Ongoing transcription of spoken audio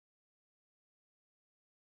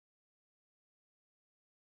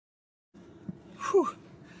Whew.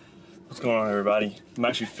 What's going on, everybody? I'm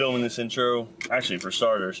actually filming this intro. Actually, for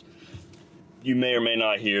starters, you may or may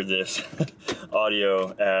not hear this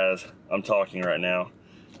audio as I'm talking right now,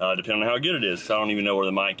 depending on how good it is, because I don't even know where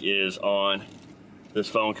the mic is on this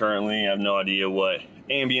phone currently. I have no idea what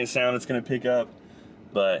ambient sound it's going to pick up,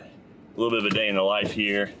 but a little bit of a day in the life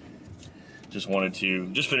here. Just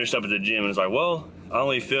finished up at the gym and was like, well, I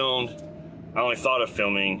only thought of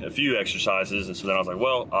filming a few exercises, and so then I was like,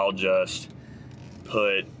 well, I'll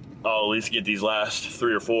at least get these last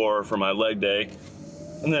 3 or 4 for my leg day.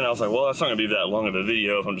 And then I was like, well, that's not gonna be that long of a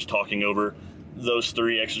video if I'm just talking over those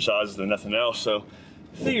 3 exercises and nothing else. So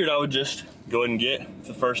I figured I would just go ahead and get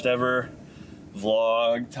the first ever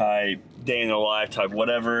vlog type, day in the life type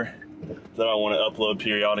whatever that I want to upload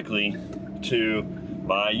periodically to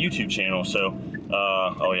my YouTube channel. So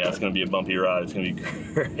oh yeah, it's gonna be a bumpy ride. It's gonna be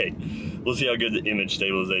great. We'll see how good the image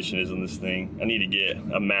stabilization is on this thing. I need to get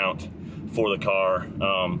a mount for the car,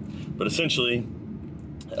 but essentially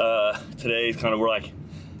today kind of, we're like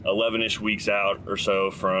 11-ish weeks out or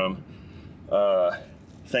so from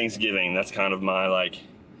Thanksgiving. That's kind of my like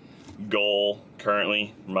goal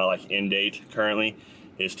currently. My like end date currently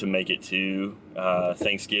is to make it to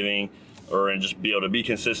Thanksgiving, and just be able to be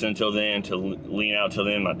consistent until then, to lean out till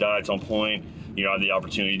then. My diet's on point. You know, I had the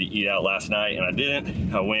opportunity to eat out last night and I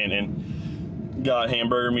didn't. I went and got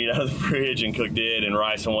hamburger meat out of the fridge and cooked it, and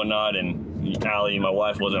rice and whatnot, and Allie, my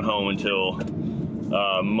wife, wasn't home until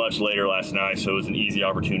much later last night, so it was an easy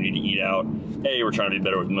opportunity to eat out. A, we're trying to be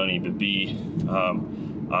better with money, but B,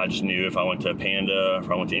 I just knew if I went to Panda, if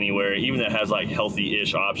I went to anywhere, even that has like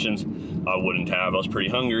healthy-ish options, I wouldn't have. I was pretty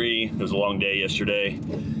hungry. It was a long day yesterday.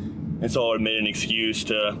 And so I made an excuse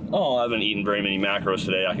to, I haven't eaten very many macros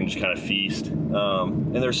today. I can just kind of feast.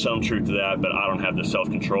 And there's some truth to that, but I don't have the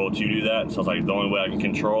self-control to do that. So I was like, the only way I can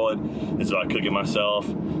control it is if I cook it myself,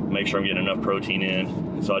 make sure I'm getting enough protein in.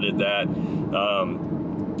 And so I did that.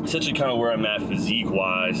 Essentially kind of where I'm at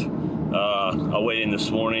physique-wise. I weighed in this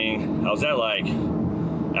morning. I was at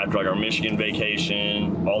after our Michigan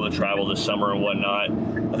vacation, all the travel this summer and whatnot,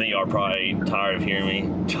 I think y'all are probably tired of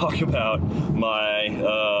hearing me talk about my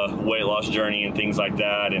weight loss journey and things like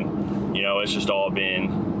that. And, you know, it's just all been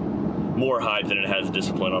more hype than it has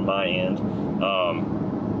discipline on my end.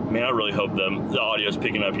 Man, I really hope the audio is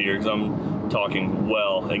picking up here, because I'm talking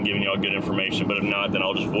well and giving y'all good information. But if not, then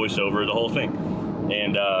I'll just voice over the whole thing.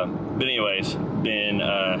 And, but anyways,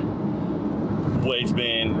 weight's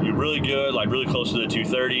been really good, like really close to the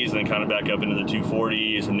 230s, and then kind of back up into the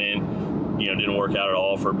 240s, and then, you know, didn't work out at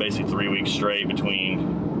all for basically 3 weeks straight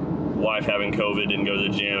between wife having COVID, didn't go to the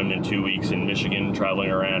gym, and then 2 weeks in Michigan traveling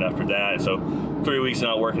around after that. So 3 weeks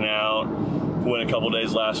not working out. Went a couple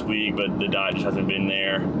days last week, but the diet just hasn't been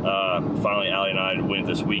there. Finally, Allie and I went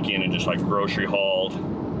this weekend and just like grocery hauled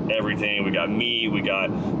everything. We got meat, we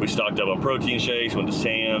stocked up on protein shakes, went to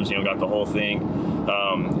Sam's, you know, got the whole thing.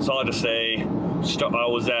 So all I have to say, I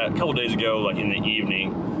was at, a couple days ago, like in the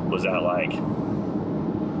evening, was at like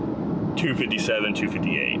 257,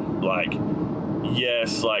 258. Like,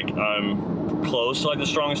 yes, like I'm close to like the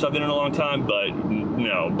strongest I've been in a long time, but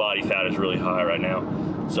no, body fat is really high right now.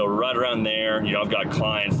 So right around there, you know, I've got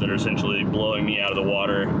clients that are essentially blowing me out of the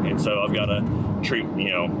water, and so I've got to treat, you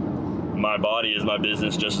know, my body is my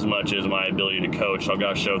business just as much as my ability to coach. So I've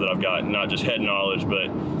got to show that I've got not just head knowledge, but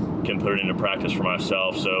can put it into practice for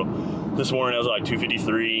myself. So this morning I was like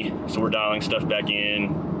 253, so we're dialing stuff back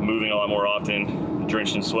in, moving a lot more often,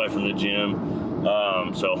 drenched in sweat from the gym.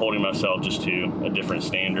 So holding myself just to a different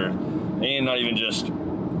standard, and not even just,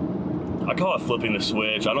 I call it flipping the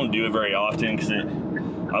switch. I don't do it very often because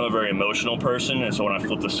I'm a very emotional person, and so when I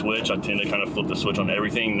flip the switch, I tend to kind of flip the switch on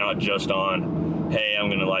everything, not just on, hey, I'm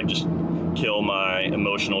gonna like just kill my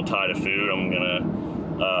emotional tie to food, I'm gonna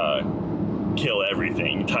kill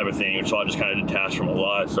everything type of thing. So I just kind of detach from a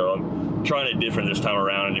lot. So I'm trying it different this time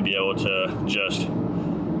around, and to be able to just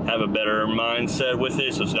have a better mindset with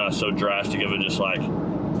it, so it's not so drastic of it, just like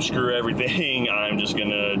screw everything, I'm just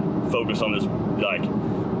gonna focus on this, like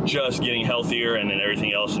just getting healthier, and then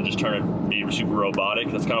everything else, and just turn it be super robotic.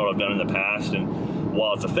 That's kind of what I've done in the past, and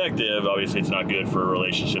while it's effective, obviously it's not good for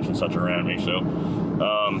relationships and such around me. So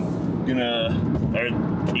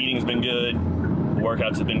eating's been good,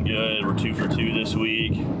 workouts have been good. We're 2 for 2 this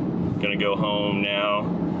week. Gonna go home now,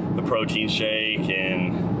 the protein shake,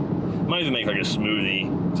 and might even make like a smoothie.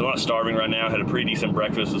 So I'm not starving right now. Had a pretty decent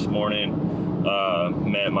breakfast this morning.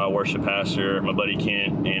 Met my worship pastor, my buddy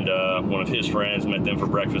Kent, and one of his friends. Met them for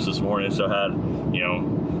breakfast this morning. So had, you know,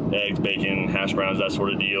 eggs, bacon, hash browns, that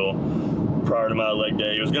sort of deal. Prior to my leg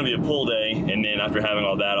day, it was gonna be a pull day, and then after having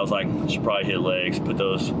all that, I was like, I should probably hit legs, put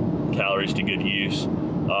those calories to good use.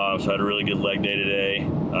 So I had a really good leg day today.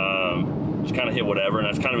 Just kind of hit whatever, and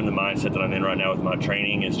that's kind of in the mindset that I'm in right now with my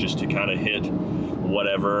training, is just to kind of hit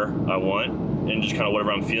whatever I want and just kind of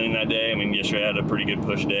whatever I'm feeling that day. I mean, yesterday I had a pretty good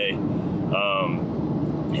push day.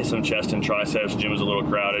 Hit some chest and triceps. Gym was a little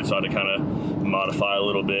crowded, so I had to kind of modify a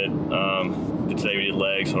little bit. Today we did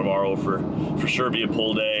legs, so tomorrow will for sure be a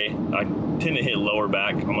pull day. I tend to hit lower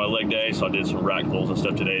back on my leg day, so I did some rack pulls and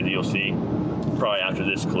stuff today that you'll see probably after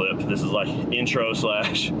this clip. This is like intro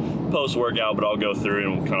slash post workout, but I'll go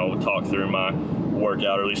through and kind of talk through my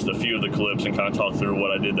workout, or at least a few of the clips, and kind of talk through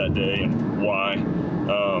what I did that day and why.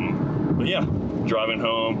 But yeah, driving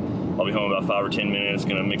home. I'll be home about 5 or 10 minutes,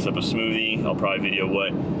 gonna mix up a smoothie. I'll probably video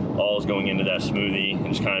what all is going into that smoothie and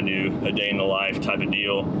just kind of do a day in the life type of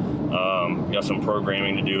deal. Got some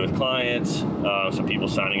programming to do with clients, some people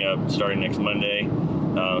signing up starting next Monday.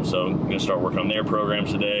 So I'm gonna start working on their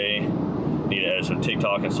programs today. Need to edit some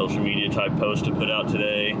TikTok and social media type posts to put out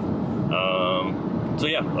today. So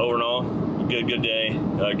yeah, overall, good day,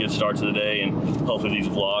 good start to the day, and hopefully these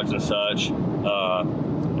vlogs and such.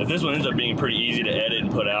 If this one ends up being pretty easy to edit and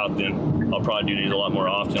put out, then I'll probably do these a lot more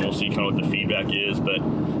often. We'll see kind of what the feedback is, but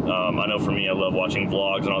I know for me, I love watching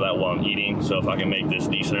vlogs and all that while I'm eating, so if I can make this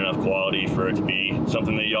decent enough quality for it to be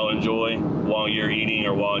something that y'all enjoy while you're eating,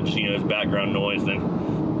 or while just, it's background noise, then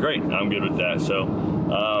great, I'm good with that. So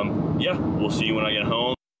yeah, we'll see you when I get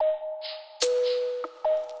home.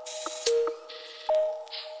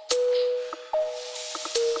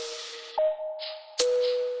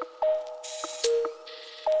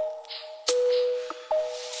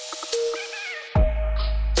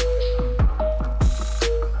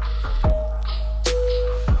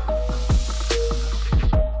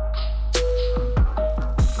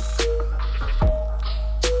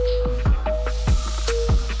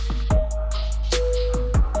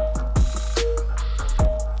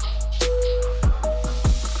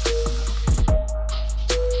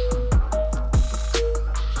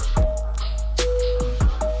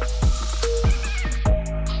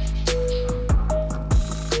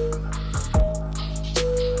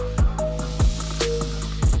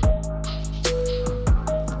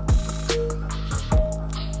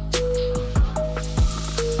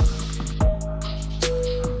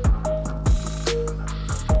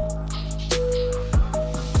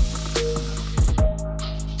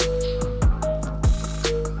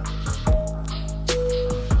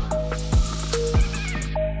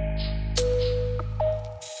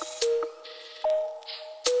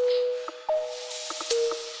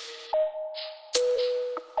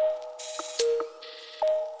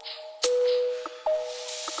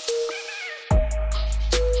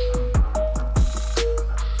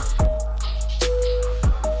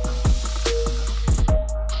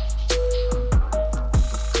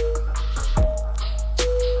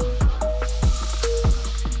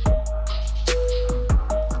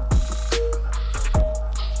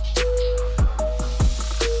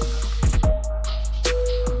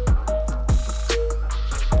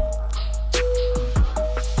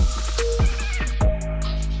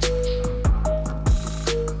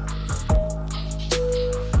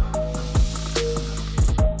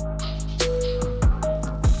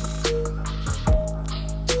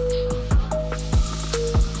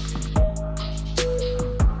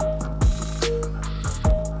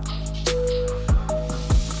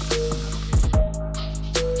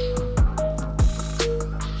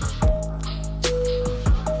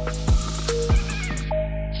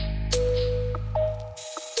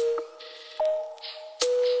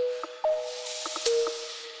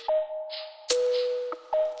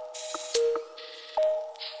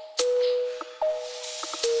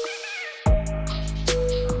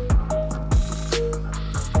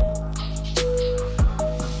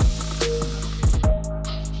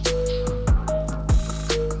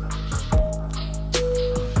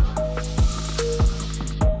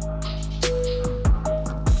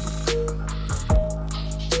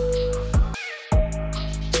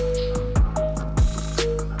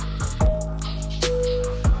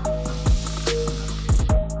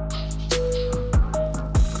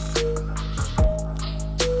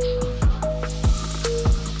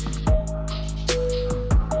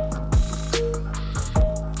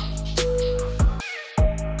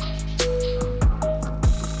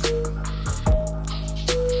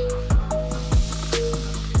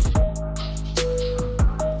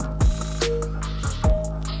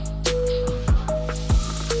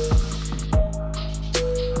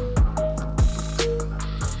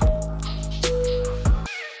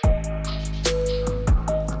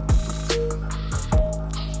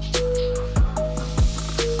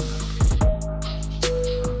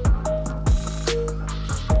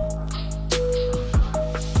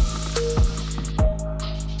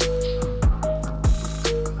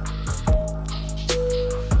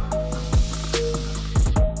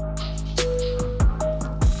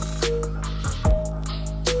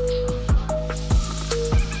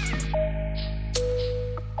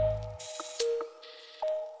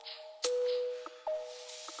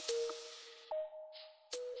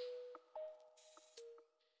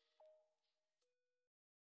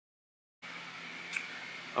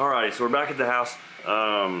 Alright, so we're back at the house.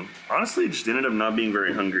 Honestly, just ended up not being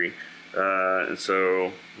very hungry. And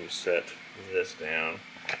so we'll set this down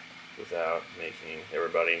without making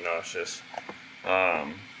everybody nauseous.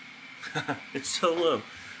 It's so low.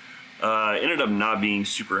 Ended up not being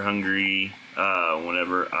super hungry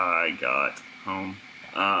whenever I got home.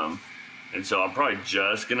 And so I'm probably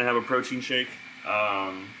just gonna have a protein shake.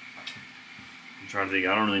 I'm trying to think,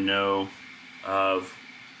 I don't really know of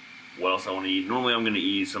what else I want to eat. Normally I'm going to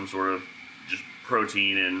eat some sort of just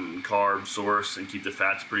protein and carb source and keep the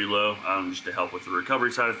fats pretty low, just to help with the recovery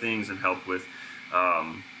side of things and help with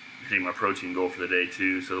hitting my protein goal for the day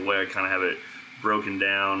too. So the way I kind of have it broken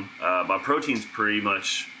down, my protein's pretty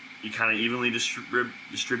much kind of evenly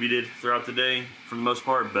distributed throughout the day for the most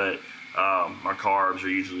part, but my carbs are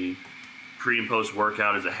usually pre and post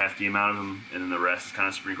workout is a hefty amount of them, and then the rest is kind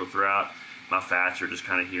of sprinkled throughout. My fats are just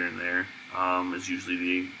kind of here and there. Is usually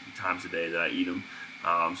the times a day that I eat them.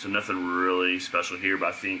 So nothing really special here, but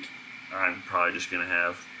I think I'm probably just gonna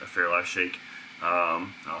have a Fairlife shake.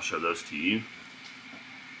 I'll show those to you.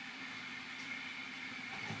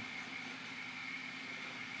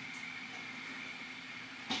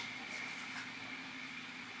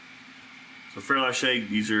 So Fairlife shake,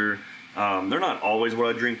 these are, they're not always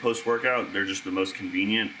what I drink post-workout, they're just the most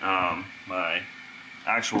convenient. My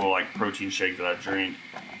actual like protein shake that I drink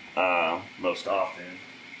most often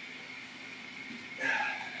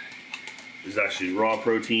is actually raw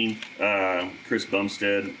protein. Chris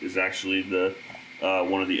Bumstead is actually the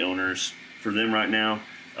one of the owners for them right now.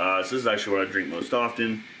 So this is actually what I drink most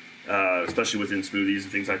often, especially within smoothies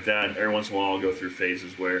and things like that. Every once in a while I'll go through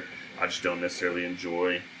phases where I just don't necessarily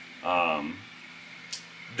enjoy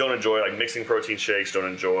like mixing protein shakes, don't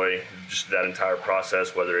enjoy just that entire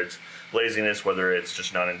process, whether it's laziness, whether it's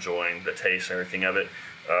just not enjoying the taste and everything of it.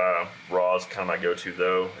 Raw is kind of my go-to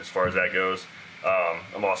though, as far as that goes.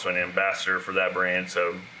 I'm also an ambassador for that brand,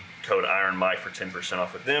 so code IronMike for 10%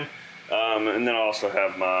 off with them. And then I also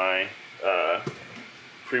have my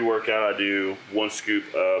pre-workout. I do 1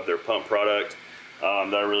 scoop of their pump product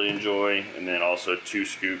that I really enjoy, and then also 2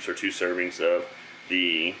 scoops or 2 servings of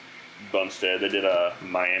the Bumstead. They did a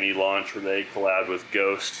Miami launch where they collabed with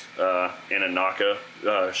Ghost and Anaka,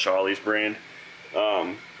 Charlie's brand,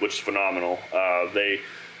 which is phenomenal. They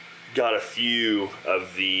got a few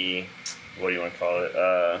of the, what do you want to call it?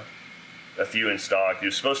 A few in stock. You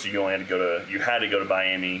were supposed to, you had to go to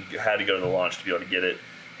Miami, you had to go to the launch to be able to get it,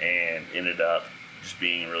 and ended up just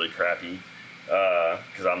being really crappy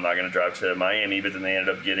because I'm not going to drive to Miami. But then they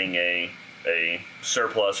ended up getting a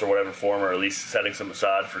surplus or whatever form, or at least setting some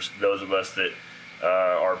aside for those of us that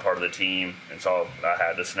are part of the team, and so I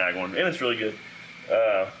had to snag one, and it's really good.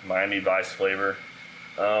 Miami Vice flavor.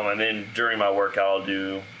 And then during my workout I'll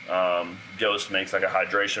do, Ghost makes like a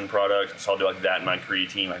hydration product, so I'll do like that in my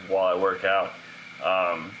creatine like while I work out.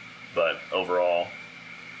 But overall,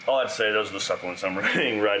 all I'd say, those are the supplements I'm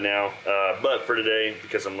running right now. But for today,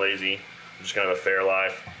 because I'm lazy, I'm just gonna have a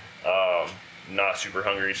Fairlife. Not super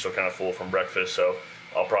hungry, still kind of full from breakfast, so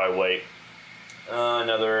I'll probably wait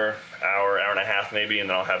another hour and a half maybe, and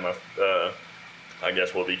then I'll have my, I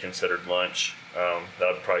guess what will be considered lunch.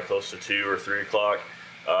 That'll be probably close to 2 or 3 o'clock,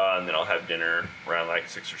 and then I'll have dinner around like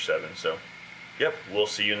 6 or 7. So, yep, we'll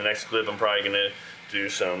see you in the next clip. I'm probably gonna do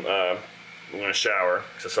some, I'm gonna shower,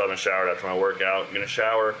 because I still haven't showered after my workout. I'm gonna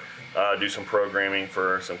shower, do some programming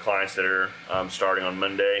for some clients that are starting on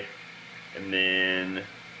Monday, and then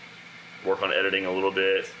work on editing a little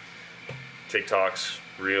bit, TikToks,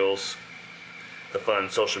 Reels, the fun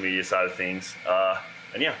social media side of things.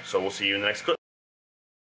 And yeah, so we'll see you in the next clip.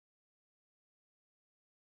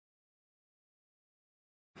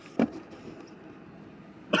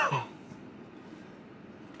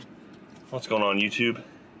 What's going on, YouTube?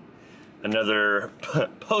 Another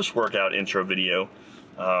post-workout intro video,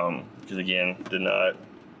 because again, did not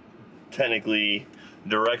technically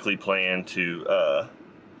directly plan to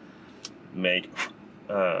to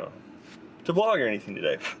vlog or anything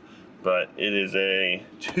today, but it is a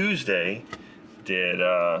Tuesday. Did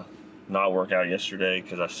not work out yesterday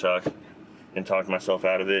because I suck and talked myself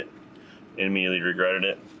out of it and immediately regretted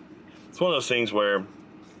it. It's one of those things where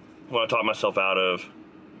when I talk myself out of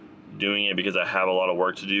doing it because I have a lot of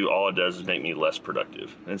work to do, all it does is make me less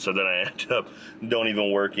productive, and so then I end up don't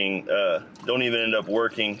even end up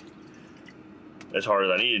working as hard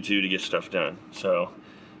as I needed to get stuff done. So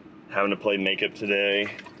having to play makeup today,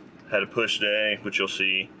 had a push day, which you'll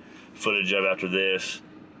see footage of after this.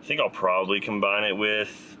 I think I'll probably combine it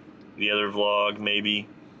with the other vlog maybe,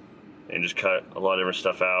 and just cut a lot of different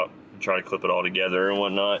stuff out and try to clip it all together and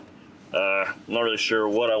whatnot. I'm not really sure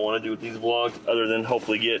what I want to do with these vlogs other than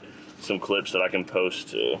hopefully get some clips that I can post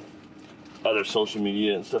to other social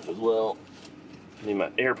media and stuff as well. I need my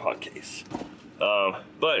AirPod case.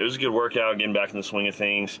 But it was a good workout, getting back in the swing of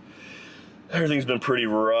things. Everything's been pretty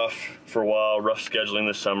rough for a while, rough scheduling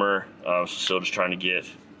this summer. Still just trying to get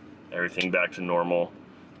everything back to normal.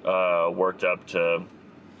 Worked up to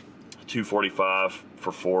 245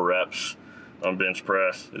 for 4 reps on bench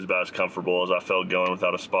press. Is about as comfortable as I felt going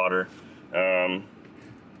without a spotter. I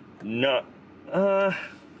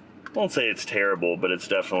won't say it's terrible, but it's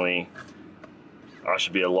definitely, I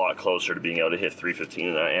should be a lot closer to being able to hit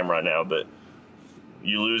 315 than I am right now, but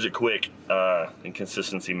you lose it quick, and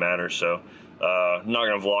consistency matters. So not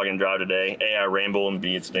gonna vlog and drive today. A, I ramble, and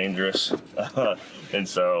B, it's dangerous. And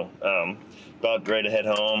so about ready to head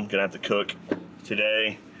home. Gonna have to cook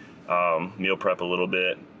today, meal prep a little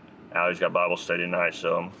bit. Allie's got Bible study tonight,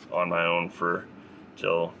 so I'm on my own for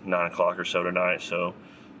till 9 o'clock or so tonight. So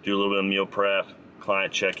do a little bit of meal prep,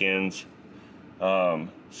 client check-ins,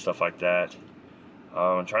 stuff like that.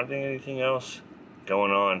 I'm trying to think of anything else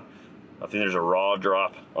going on. I think there's a raw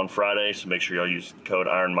drop on Friday, so make sure y'all use code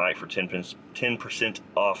IronMike for 10%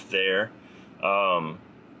 off there. Some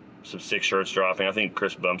 6 shirts dropping. I think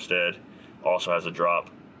Chris Bumstead also has a drop.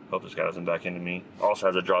 Hope this guy doesn't back into me. Also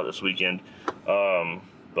has a drop this weekend.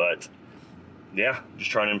 But yeah,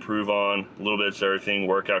 just trying to improve on a little bit of everything.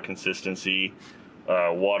 Workout consistency,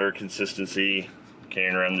 water consistency,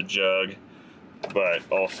 carrying around the jug, but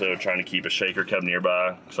also trying to keep a shaker cup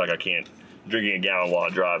nearby. It's like drinking a gallon while I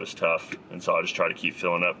drive is tough, and so I just try to keep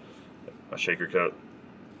filling up my shaker cup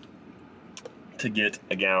to get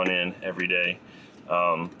a gallon in every day.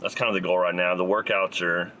 That's kind of the goal right now. The workouts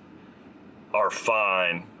are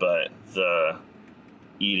fine, but the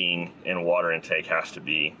eating and water intake has to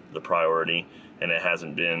be the priority, and it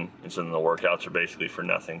hasn't been, and so then the workouts are basically for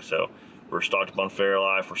nothing. So we're stocked up on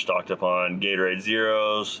Fairlife, we're stocked up on Gatorade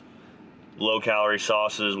Zeros, low-calorie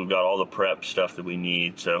sauces. We've got all the prep stuff that we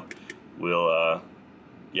need, so we'll,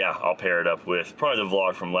 yeah, I'll pair it up with probably the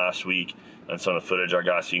vlog from last week and some of the footage I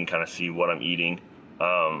got so you can kind of see what I'm eating.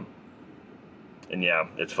 And yeah,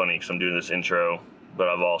 it's funny because I'm doing this intro, but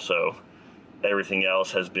I've also, everything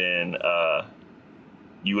else has been,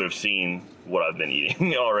 you would have seen what I've been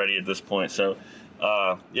eating already at this point. So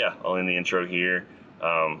yeah, I'll end the intro here,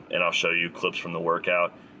 and I'll show you clips from the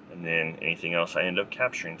workout, and then anything else I end up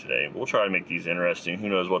capturing today. We'll try to make these interesting. Who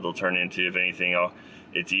knows what they'll turn into. If anything,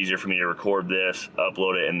 it's easier for me to record this,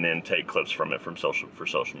 upload it, and then take clips from it for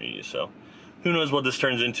social media. So who knows what this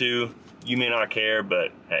turns into. You may not care,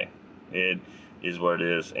 but hey, it is what it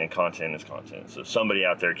is, and content is content. So somebody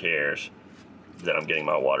out there cares that I'm getting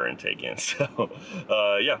my water intake in. So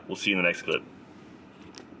yeah, we'll see you in the next clip.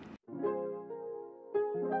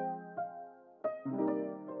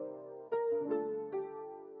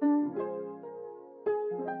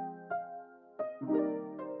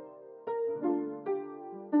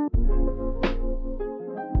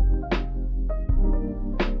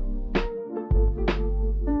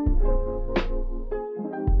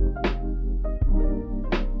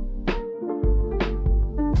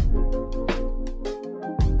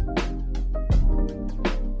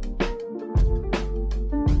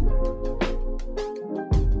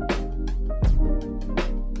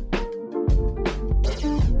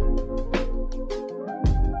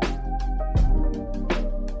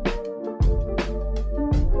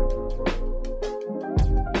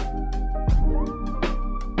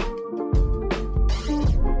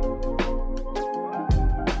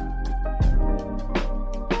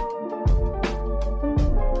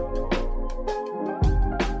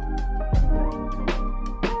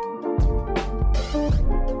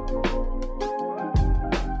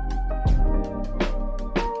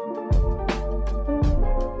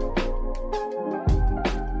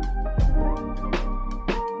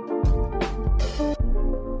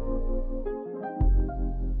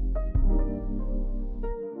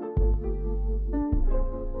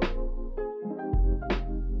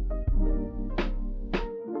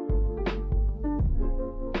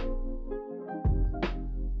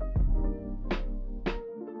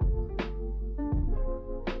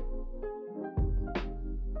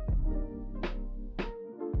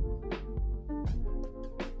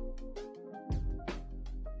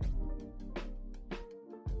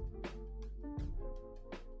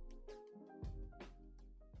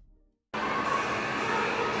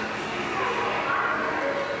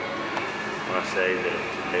 I say that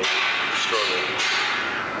today is a struggle,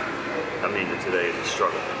 I mean that today is a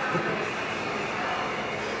struggle.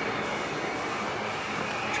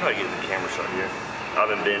 Try to get the camera shot here. I've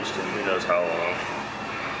been benched in who knows how long.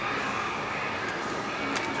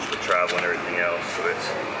 Just with travel and everything else, so it's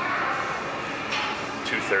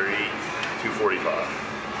 230, 245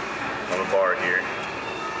 on the bar here.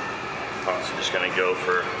 Honestly, just gonna go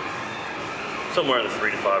for somewhere in the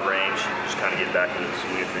 3 to 5 range. Just kind of get back into the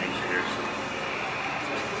swing of things here. So,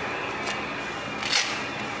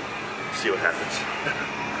 see what happens.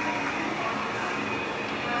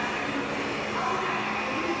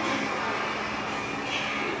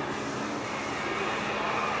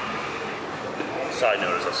 Side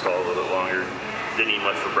note is I stalled a little bit longer. Didn't eat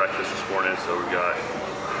much for breakfast this morning, so we got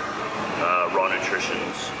Raw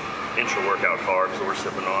Nutrition's intra-workout carbs that we're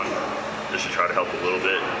sipping on, just to try to help a little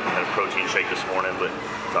bit. Had a protein shake this morning, but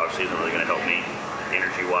it's obviously isn't really going to help me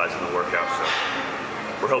energy-wise in the workout, so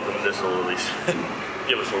we're hoping this will at least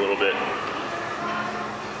give us a little bit.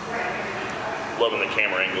 Loving the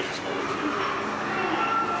camera angles this morning too.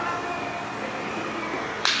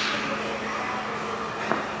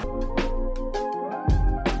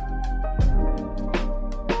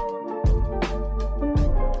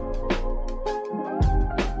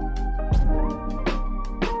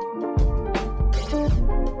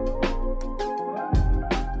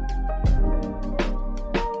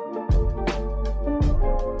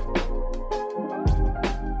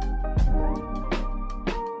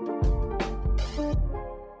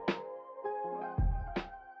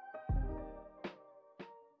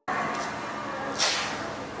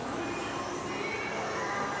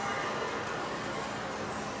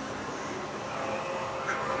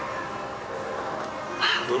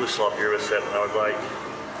 A little bit sloppier with set than I would like.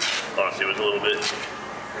 Honestly, it was a little bit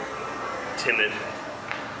timid.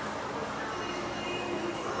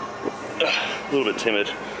 A little bit timid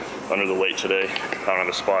under the weight today. I don't have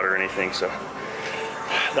a spot or anything, so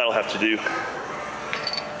that'll have to do.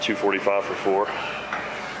 245 for 4.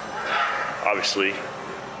 Obviously,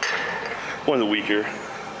 one of the weaker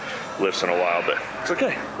lifts in a while, but it's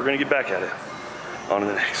okay. We're gonna get back at it. On to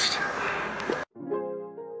the next.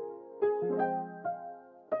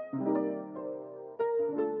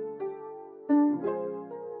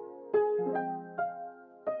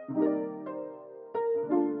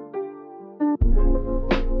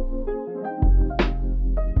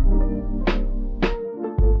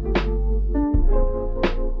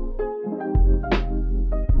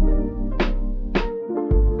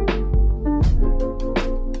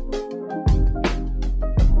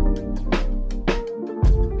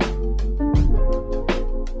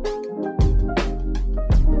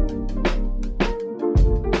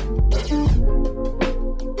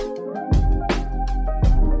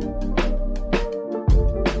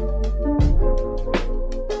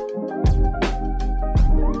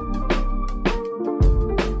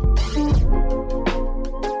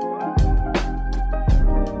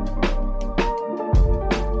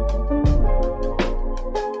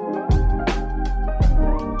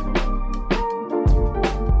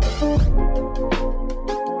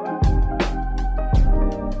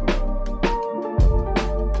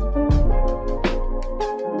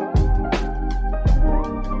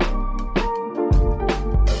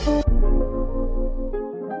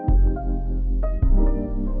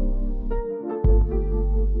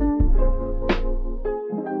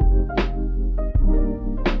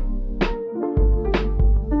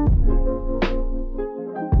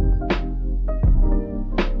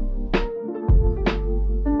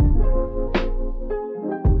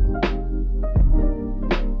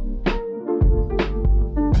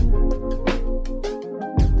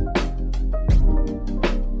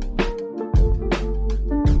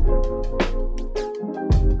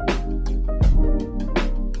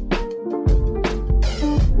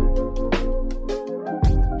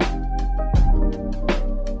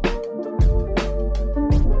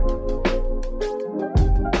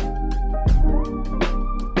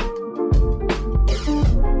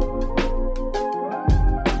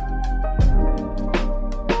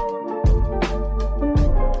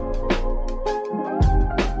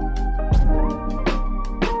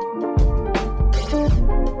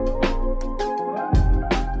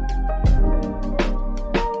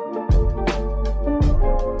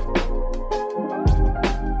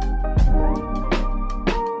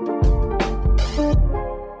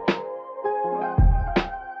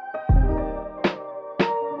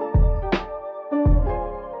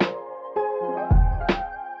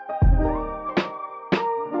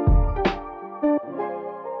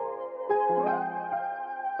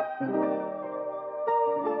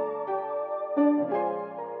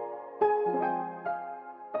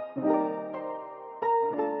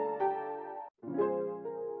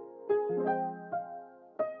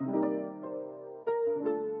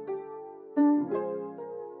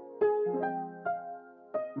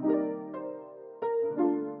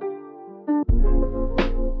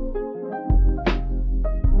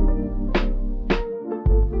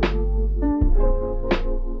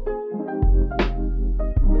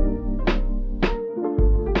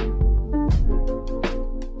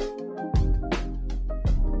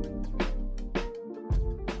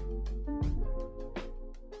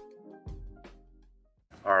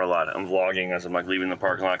 car a lot. I'm vlogging as I'm like leaving the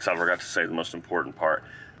parking lot, because I forgot to say the most important part.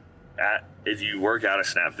 If you work out at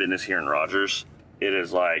Snap Fitness here in Rogers, it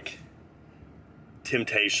is like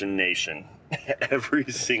Temptation Nation every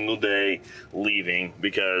single day leaving,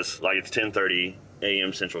 because like it's 10:30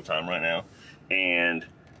 a.m. Central Time right now, and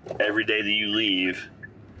every day that you leave,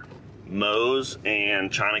 Moe's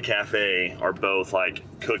and China Cafe are both like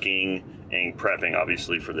cooking and prepping,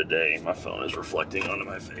 obviously, for the day. My phone is reflecting onto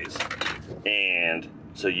my face. And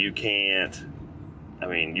so you can't, I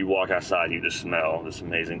mean, you walk outside, you just smell this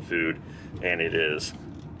amazing food, and it is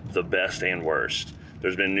the best and worst.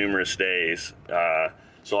 There's been numerous days.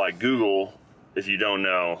 So like Google, if you don't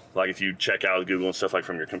know, like if you check out Google and stuff like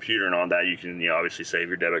from your computer and all that, you can, you know, obviously save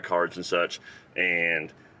your debit cards and such.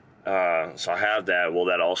 And so I have that. Well,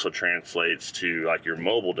 that also translates to like your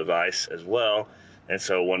mobile device as well. And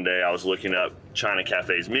so one day I was looking up China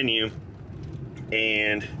Cafe's menu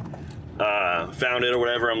and found it or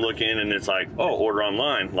whatever. I'm looking and it's like, oh, order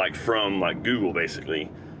online, like from like Google basically.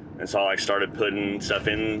 And so I like started putting stuff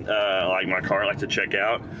in like my cart, like to check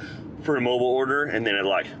out for a mobile order, and then it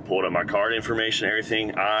like pulled up my card information,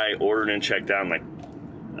 everything. I ordered and checked out in like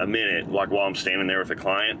a minute, like while I'm standing there with a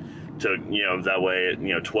client, to, you know, that way at,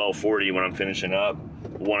 you know, 12:40 when I'm finishing up,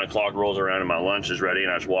 1 o'clock rolls around and my lunch is ready,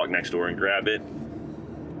 and I just walk next door and grab it.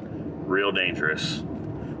 Real dangerous,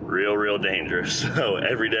 real dangerous. So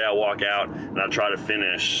every day I walk out and I try to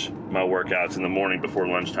finish my workouts in the morning before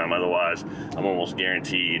lunchtime. Otherwise, I'm almost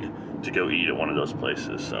guaranteed to go eat at one of those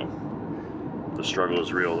places. So the struggle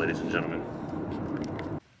is real, ladies and gentlemen.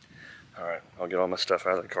 All right, I'll get all my stuff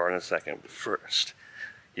out of the car in a second. But first,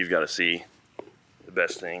 you've got to see the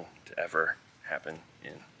best thing to ever happen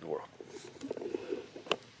in the world.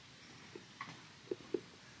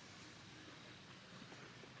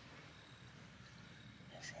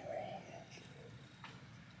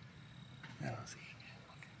 I don't see it.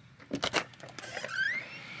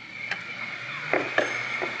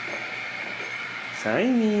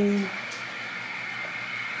 Simon.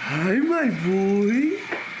 Hi, my boy.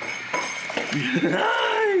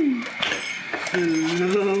 Hi.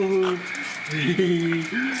 Hello. Hey.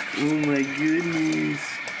 Oh my goodness.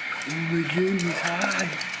 Oh my goodness. Hi.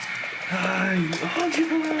 Hi. Oh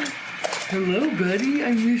God. Hello, buddy.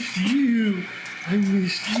 I missed you. I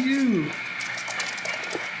missed you.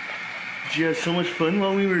 Did you have so much fun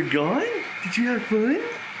while we were gone? Did you have fun?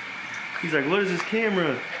 He's like, what is this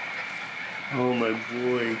camera? Oh my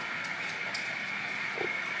boy.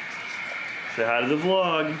 Say hi to the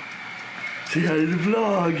vlog. Say hi to the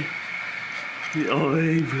vlog. Oh,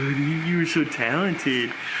 hey, buddy. You were so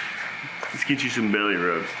talented. Let's get you some belly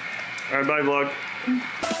rubs. All right, bye,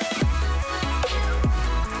 vlog.